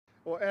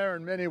Well,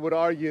 Aaron, many would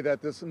argue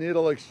that this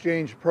needle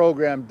exchange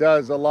program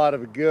does a lot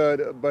of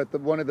good, but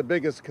one of the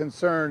biggest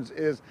concerns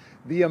is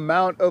the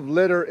amount of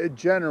litter it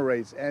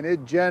generates, and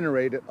it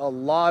generated a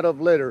lot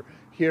of litter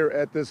here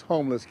at this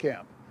homeless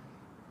camp.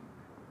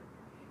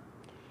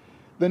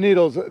 The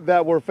needles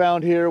that were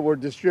found here were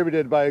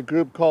distributed by a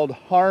group called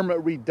Harm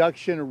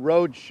Reduction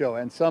Roadshow,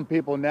 and some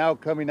people now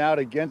coming out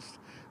against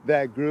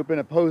that group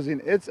and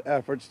opposing its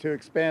efforts to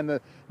expand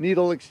the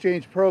needle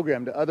exchange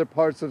program to other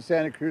parts of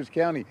Santa Cruz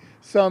County.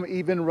 Some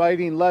even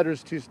writing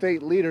letters to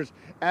state leaders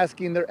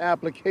asking their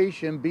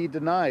application be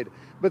denied.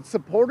 But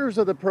supporters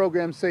of the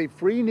program say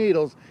free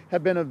needles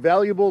have been a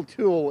valuable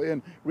tool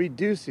in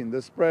reducing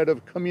the spread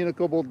of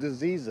communicable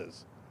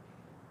diseases.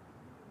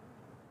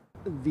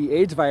 The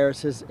AIDS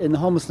virus in the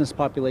homelessness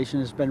population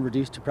has been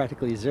reduced to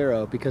practically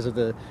zero because of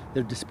the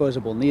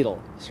disposable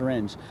needle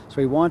syringe. So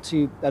we want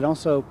to, and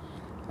also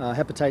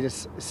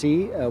hepatitis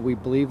C, we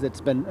believe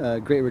that's been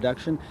a great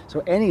reduction.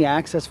 So any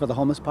access for the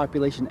homeless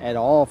population at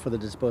all for the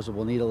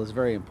disposable needle is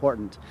very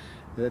important.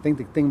 I think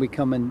the thing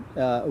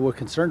we're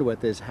concerned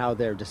with is how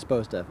they're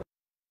disposed of.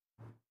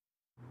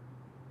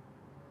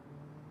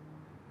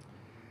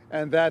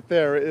 And that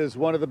there is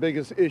one of the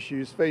biggest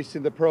issues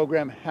facing the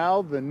program,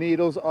 how the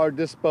needles are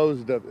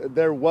disposed of.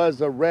 There was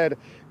a red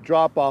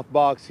drop-off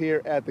box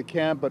here at the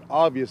camp, but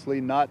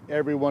obviously not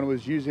everyone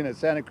was using it.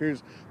 Santa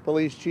Cruz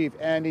Police Chief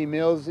Andy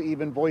Mills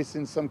even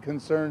voicing some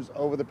concerns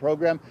over the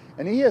program,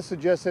 and he has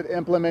suggested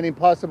implementing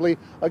possibly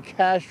a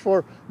cash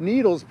for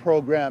needles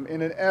program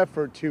in an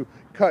effort to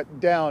cut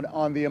down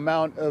on the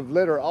amount of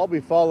litter. I'll be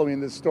following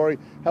this story.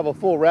 Have a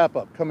full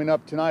wrap-up coming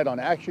up tonight on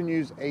Action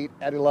News 8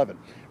 at 11.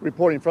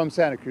 Reporting from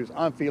Santa Cruz,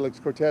 I'm Felix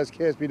Cortez,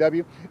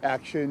 KSBW,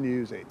 Action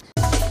News 8.